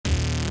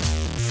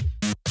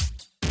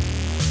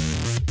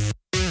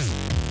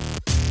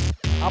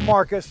I'm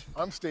Marcus.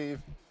 I'm Steve.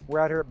 We're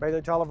out here at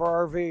Bailey Toliver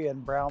RV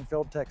in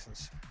Brownfield,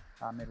 Texas.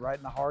 I mean, right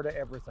in the heart of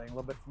everything. A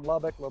little bit from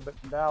Lubbock, a little bit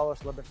from Dallas,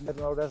 a little bit from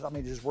Midland, Odessa. I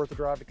mean, just worth the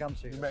drive to come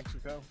see us. New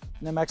Mexico?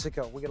 New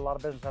Mexico. We get a lot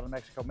of business out of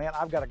Mexico. Man,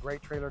 I've got a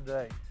great trailer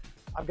today.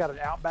 I've got an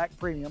Outback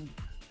Premium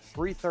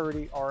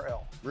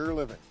 330RL. Rear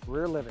living.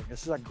 Rear living.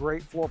 This is a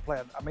great floor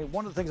plan. I mean,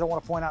 one of the things I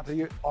want to point out to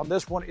you on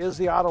this one is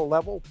the auto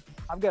level.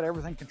 I've got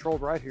everything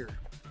controlled right here.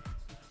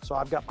 So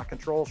I've got my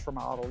controls for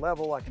my auto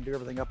level. I can do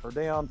everything up or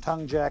down,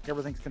 tongue jack,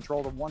 everything's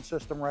controlled in one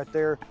system right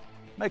there.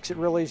 Makes it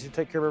real easy to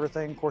take care of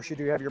everything. Of course, you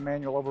do have your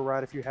manual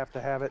override if you have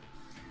to have it.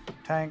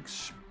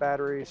 Tanks,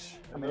 batteries,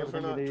 I mean,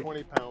 everything you need.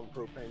 20-pound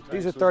propane tanks.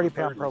 These are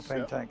 30-pound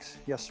propane tanks.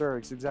 Yes, sir,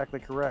 it's exactly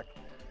correct.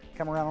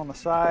 Come around on the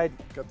side.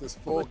 Got this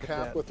full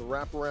cap with the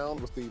wraparound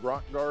with the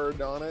rock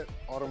guard on it.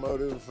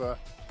 Automotive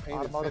painted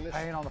Automotive finish.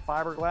 paint on the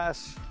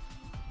fiberglass.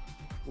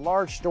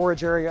 Large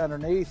storage area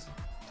underneath.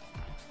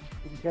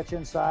 You can catch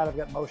inside. I've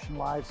got motion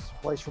lights,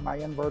 place for my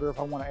inverter if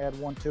I want to add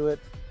one to it.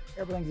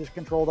 Everything's just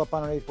controlled up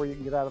underneath where you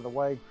can get out of the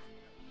way.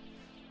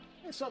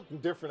 There's something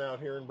different out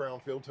here in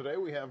Brownfield today.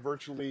 We have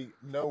virtually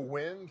no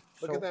wind.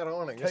 Look So at that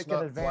awning. It's taking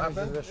not advantage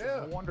flapping. of this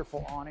Yeah.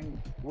 wonderful awning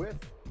With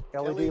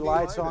LED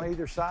lights on lighting.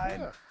 either side.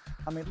 Yeah.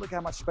 I mean, look how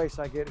much space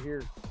I get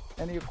here.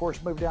 And then, of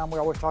course, move down, we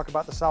always talk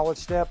about the solid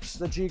steps,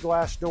 the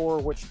G-glass door,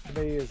 which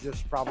to me is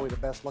just probably the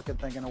best looking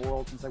thing in the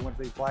world since they went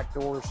to these black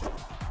doors.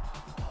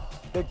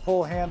 Big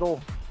pull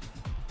handle,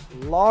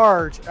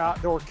 large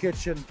outdoor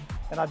kitchen.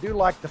 And I do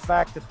like the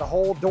fact that the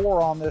whole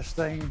door on this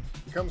thing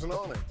Becomes an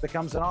awning.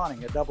 becomes an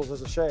awning. It doubles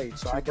as a shade.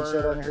 So I can sit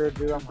Two-burner- under here and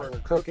do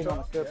two-burner cooking on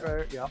the cooktop,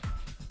 cooker. Yep.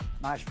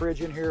 Nice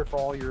fridge in here for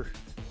all your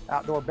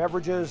outdoor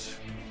beverages.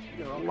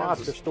 You know, all Lots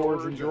kinds of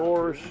storage and out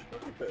drawers. here.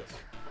 Look at this.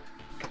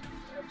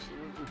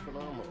 Absolutely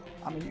phenomenal.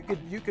 I mean,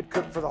 you could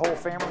cook for the whole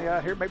family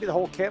out here, maybe the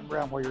whole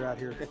campground while you're out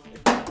here,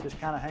 just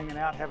kind of hanging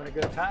out, having a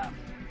good time.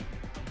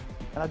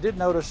 And I did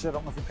notice, I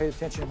don't know if you paid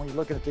attention when you're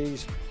looking at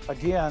these,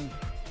 again,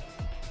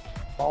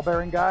 ball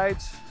bearing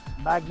guides,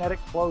 magnetic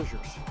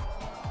closures.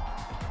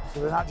 So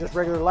they're not just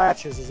regular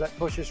latches as that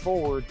pushes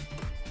forward,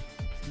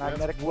 it's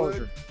magnetic That's wood.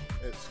 closure.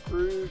 It's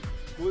screwed,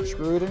 glued.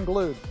 Screwed and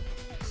glued.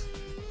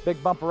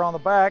 Big bumper on the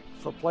back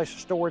for a place of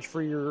storage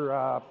for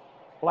your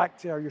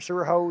your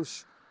sewer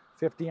hose,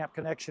 50 amp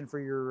connection for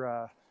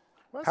your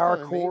That's power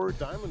kinda cord. neat.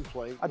 Diamond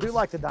plate. I do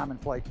like the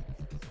diamond plate.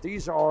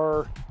 These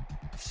are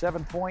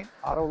 7-point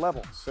auto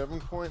level.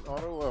 7-point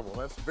auto level.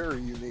 That's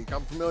very unique.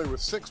 I'm familiar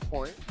with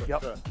 6-point. But,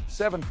 Yep,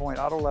 7-point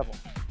auto level.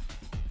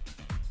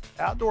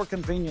 Outdoor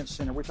convenience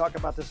center. We talk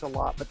about this a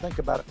lot, but think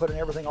about it, putting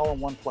everything all in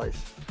one place.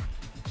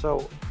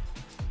 So,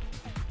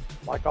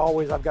 like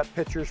always, I've got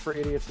pictures for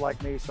idiots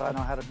like me, so I know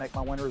how to make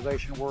my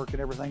winterization work and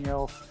everything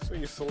else. So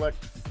you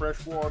select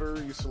fresh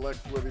water, you select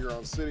whether you're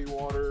on city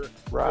water,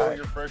 fill Right.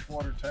 your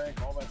freshwater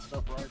tank, all that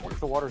stuff right What if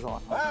the water's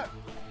on? Ah!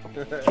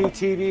 Key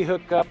TV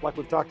hookup, like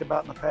we've talked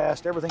about in the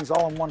past. Everything's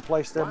all in one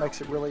place there, Wow. makes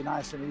it really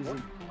nice and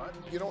easy.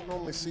 You don't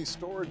normally see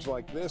storage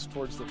like this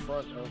towards the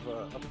front of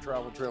a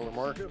travel trailer,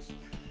 Marcus.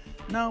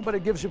 No, but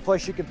it gives you a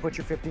place you can put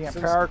your 50 amp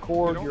Since power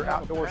cord, you don't your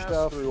have outdoor a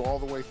stuff. pass-through all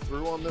the way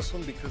through on this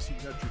one because you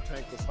got your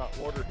tankless hot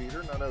water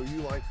heater, and I know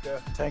you like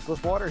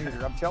Tankless water heater,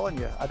 I'm telling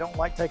you. I don't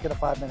like taking a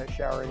 5-minute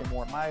shower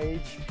anymore. At my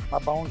age, my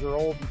bones are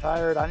old and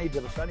tired. I need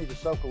to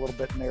soak a little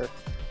bit in there.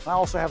 And I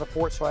also have a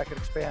port so I can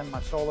expand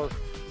my solar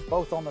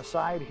both on the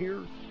side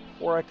here,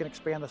 or I can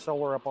expand the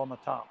solar up on the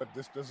top. But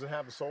does it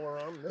have a solar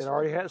on this It one?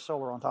 already has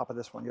solar on top of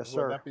this one, yes,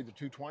 sir. Would that be the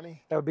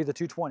 220? That would be the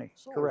 220,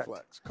 Solar correct.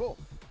 Flex, cool.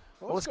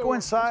 Well, let's go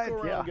inside, Let's go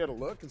around yeah. and get a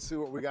look and see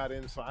what we got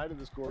inside of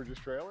this gorgeous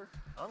trailer.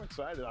 I'm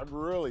excited. I'm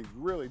really,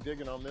 really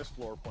digging on this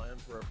floor plan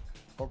for a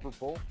bumper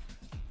pull.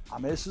 I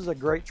mean, this is a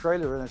great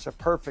trailer and it's a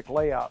perfect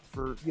layout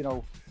for,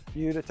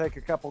 you to take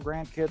a couple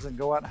grandkids and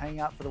go out and hang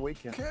out for the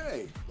weekend.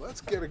 Okay,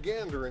 let's get a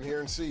gander in here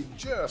and see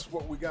just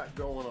what we got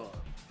going on.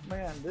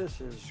 Man,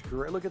 this is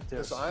great. Look at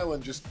this. This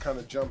island just kind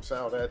of jumps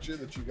out at you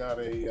that you got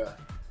a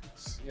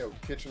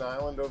kitchen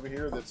island over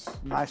here that's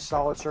Nice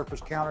solid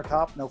surface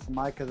countertop, no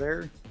Formica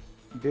there.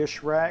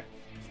 Dish rack,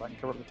 so I can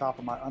cover up the top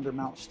of my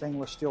undermount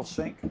stainless steel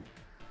sink.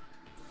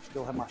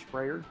 Still have my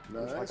sprayer,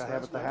 just like I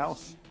have at the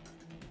house.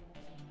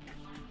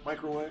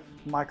 Microwave.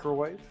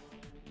 Microwave.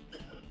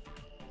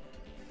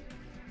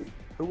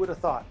 Who would have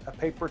thought? A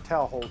paper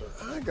towel holder.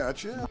 I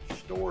got you.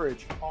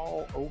 Storage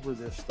all over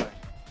this thing.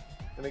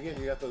 And again,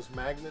 you got those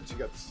magnets, you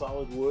got the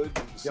solid wood,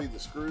 you can see the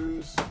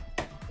screws,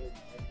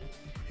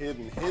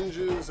 hidden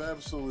hinges,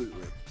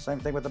 absolutely. Same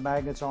thing with the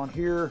magnets on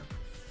here.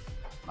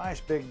 Nice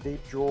big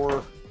deep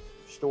drawer,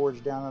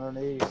 storage down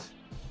underneath.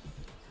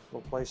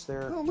 Little place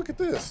there. Oh, look at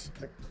this.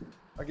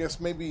 I guess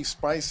maybe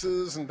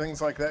spices and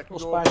things like that can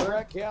Little go spice up there.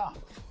 rack, yeah.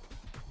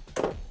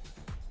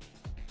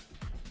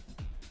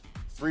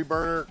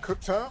 3-burner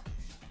cooktop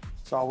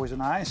It's always a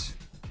nice.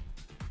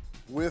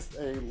 with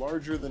a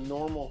larger than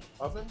normal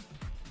oven.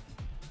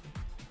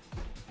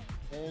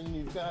 And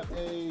you've got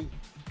a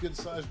good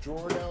sized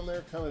drawer down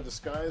there, kind of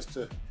disguised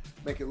to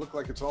make it look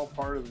like it's all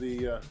part of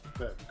the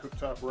that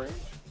cooktop range.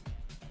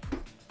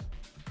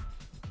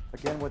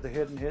 Again with the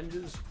hidden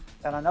hinges.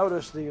 And I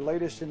noticed the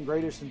latest and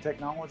greatest in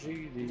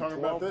technology, the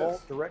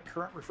 12-volt direct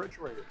current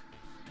refrigerator.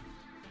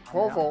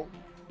 12-volt.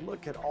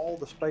 Look at all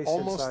the space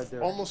inside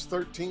there. Almost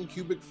 13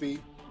 cubic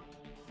feet.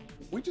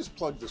 We just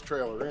plugged this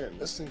trailer in.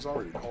 This thing's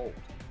already cold.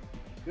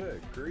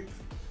 Good grief.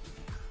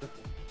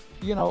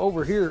 You know,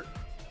 over here,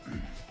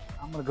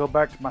 I'm going to go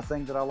back to my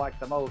thing that I like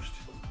the most.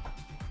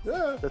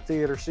 Yeah. The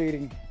theater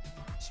seating,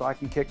 so I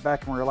can kick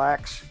back and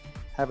relax.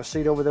 Have a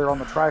seat over there on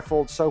the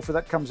trifold sofa.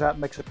 That comes out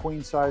and makes a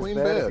queen-size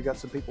bed if you got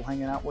some people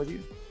hanging out with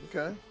you.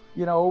 Okay.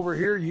 You know, over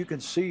here you can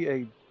see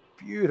a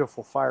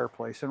beautiful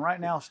fireplace. And right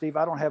now, Steve,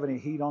 I don't have any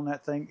heat on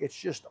that thing. It's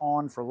just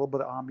on for a little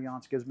bit of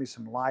ambiance. Gives me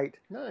some light.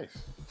 Nice.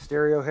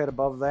 Stereo head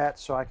above that,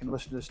 so I can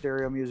listen to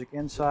stereo music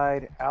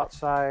inside,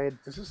 outside.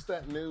 Is this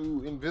that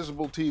new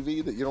invisible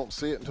TV that you don't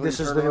see it until This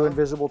you is turn the it new on?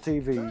 invisible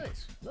TV.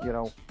 Nice. You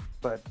know,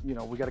 but you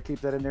know, we got to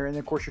keep that in there. And then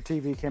of course your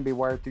TV can be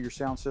wired through your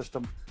sound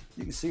system.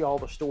 You can see all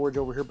the storage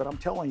over here, but I'm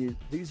telling you,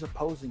 these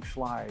opposing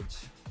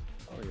slides.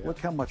 Oh, yeah. Look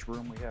how much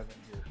room we have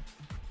in here.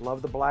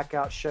 Love the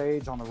blackout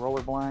shades on the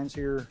roller blinds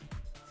here.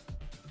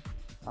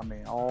 I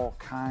mean, all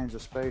kinds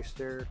of space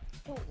there.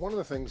 Well, one of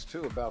the things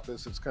too about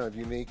this that's kind of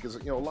unique is,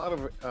 you know, a lot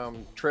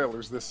of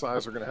trailers this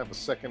size are going to have a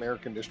second air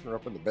conditioner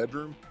up in the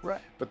bedroom.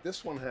 Right. But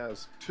this one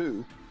has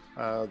two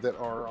that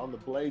are on the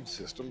blade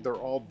system. They're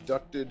all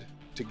ducted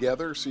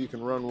together, so you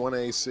can run one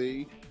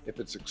AC. If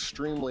it's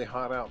extremely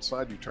hot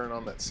outside, you turn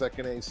on that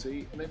second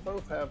AC, and they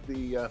both have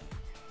the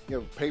you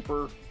know,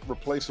 paper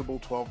replaceable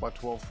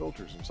 12x12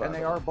 filters inside. And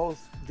they are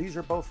both, these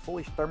are both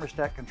fully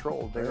thermostat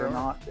controlled. They are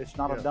not, it's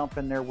not a dump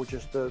in there with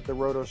just the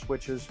roto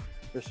switches.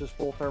 This is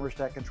full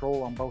thermostat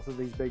control on both of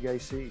these big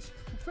ACs.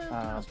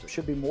 Fantastic.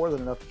 Should be more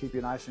than enough to keep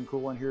you nice and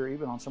cool in here,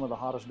 even on some of the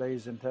hottest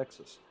days in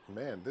Texas.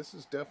 Man, this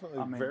is definitely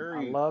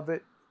I love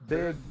it.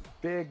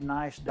 Big,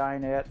 nice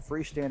dinette,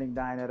 freestanding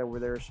dinette over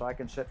there, so I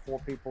can set 4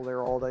 people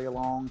there all day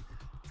long.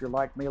 If you're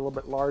like me, a little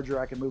bit larger,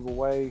 I can move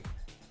away.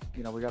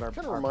 You know, we got our...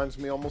 Kind of reminds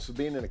me almost of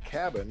being in a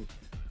cabin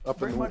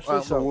up in much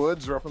the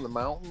woods or up in the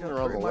mountain or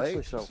on the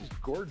lake. So. This is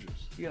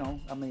gorgeous. You know,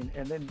 I mean,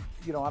 and then,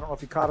 you know, I don't know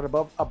if you caught it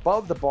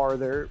above the bar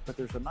there, but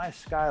there's a nice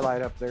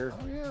skylight up there.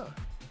 Oh, yeah.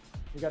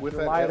 You got with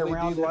your that light LED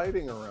around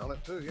lighting around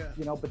it too, yeah.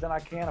 You know, but then I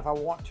can, if I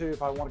want to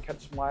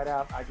cut some light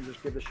out, I can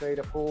just give the shade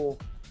a pull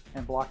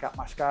and block out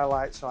my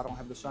skylight so I don't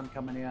have the sun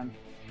coming in.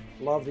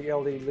 Love the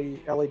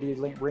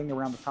LED ring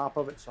around the top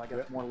of it, so I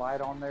get more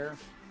light on there.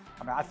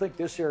 I mean, I think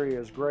this area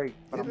is great,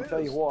 but I'm gonna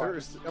tell you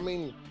what. I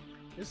mean,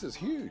 this is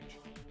huge.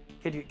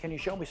 Can you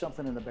show me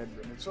something in the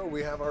bedroom? So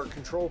we have our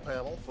control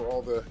panel for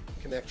all the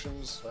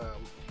connections,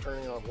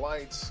 turning on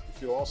lights.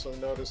 If you'll also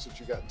notice that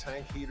you got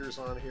tank heaters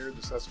on here.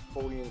 This has a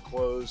fully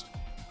enclosed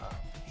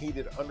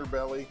heated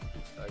underbelly.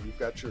 You've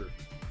got your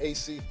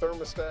AC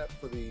thermostat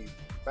for the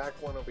back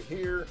one over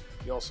here.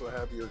 You also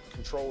have your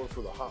controller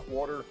for the hot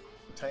water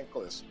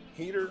tankless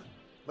heater.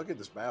 Look at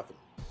this bathroom.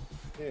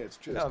 Yeah, it's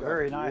just got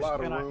very nice. A lot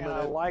of and room in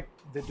I it. like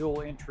the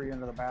dual entry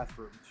into the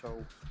bathroom.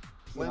 So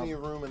Plenty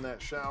of room in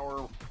that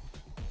shower.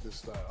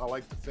 Just, I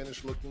like the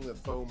finish looking. The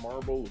faux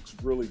marble looks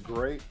really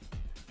great.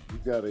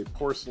 You've got a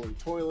porcelain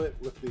toilet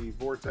with the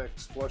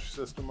Vortex flush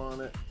system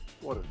on it.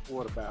 What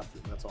a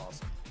bathroom. That's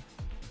awesome.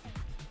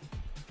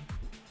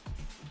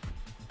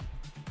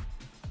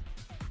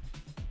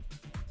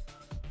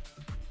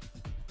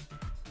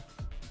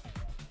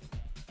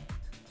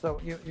 So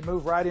you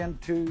move right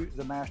into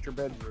the master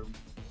bedroom.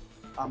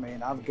 I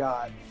mean, I've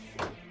got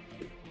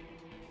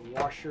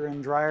washer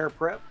and dryer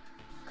prep.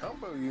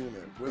 Combo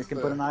unit. You can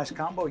put a nice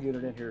combo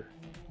unit in here.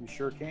 You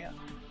sure can.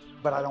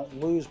 But I don't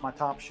lose my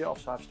top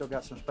shelf, so I've still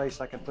got some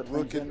space I can put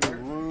things in Look at the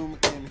room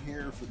in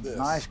here for this.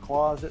 Nice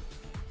closet.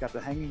 Got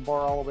the hanging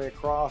bar all the way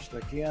across,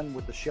 again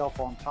with the shelf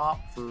on top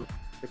for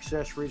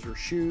accessories or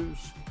shoes.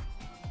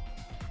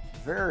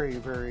 Very,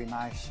 very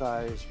nice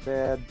size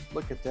bed.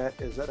 Look at that.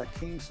 Is that a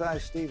king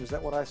size, Steve? Is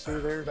that what I see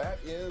there? That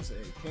is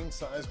a king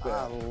size bed.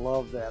 I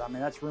love that. I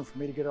mean, that's room for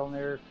me to get on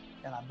there.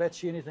 And I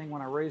bet you anything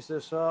when I raise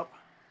this up,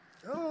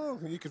 oh,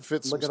 you can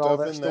fit some look at stuff all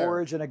that in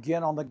storage. there. And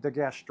again, on the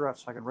gas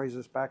struts, I can raise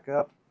this back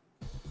up,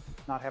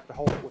 not have to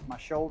hold it with my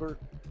shoulder.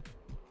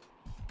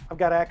 I've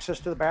got access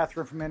to the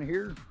bathroom from in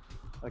here.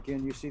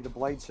 Again, you see the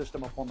blade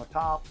system up on the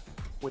top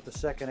with the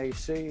second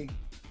AC.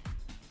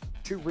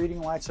 2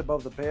 reading lights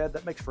above the bed.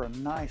 That makes for a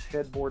nice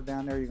headboard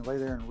down there. You can lay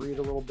there and read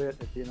a little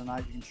bit. At the end of the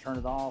night, you can turn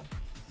it off.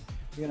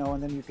 You know,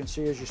 and then you can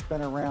see as you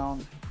spin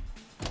around,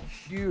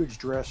 huge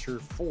dresser,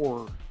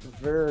 4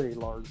 very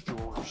large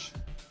drawers.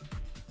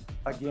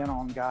 Again,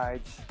 on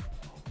guides.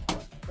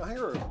 I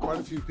hear quite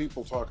a few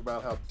people talk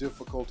about how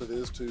difficult it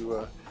is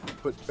to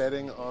put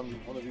bedding on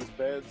one of these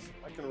beds.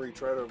 I can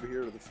reach right over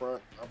here to the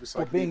front. Obviously,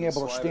 well, being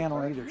able to stand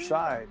on either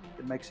side,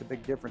 it makes a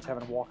big difference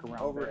having to walk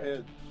around.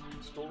 Overhead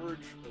storage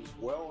as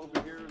well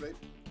over here. They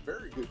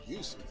very good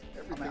use of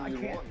everything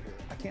you want here.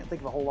 I can't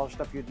think of a whole lot of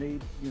stuff you'd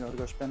need, you know, to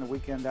go spend a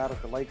weekend out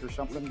at the lake or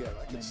something.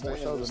 I can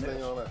stay in this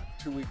thing on a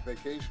 2-week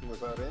vacation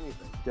without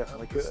anything.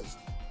 Definitely could.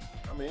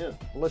 I'm in.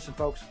 Well, listen,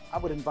 folks, I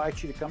would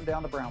invite you to come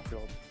down to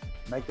Brownfield,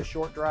 make the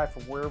short drive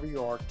from wherever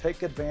you are,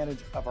 take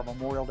advantage of our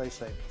Memorial Day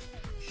savings.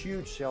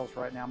 huge sales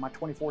right now. My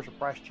 24s are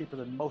priced cheaper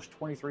than most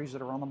 23s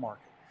that are on the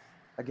market.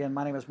 Again,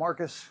 my name is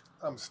Marcus.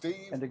 I'm Steve.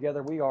 And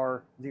together we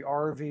are the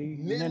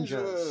RV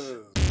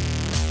Ninjas.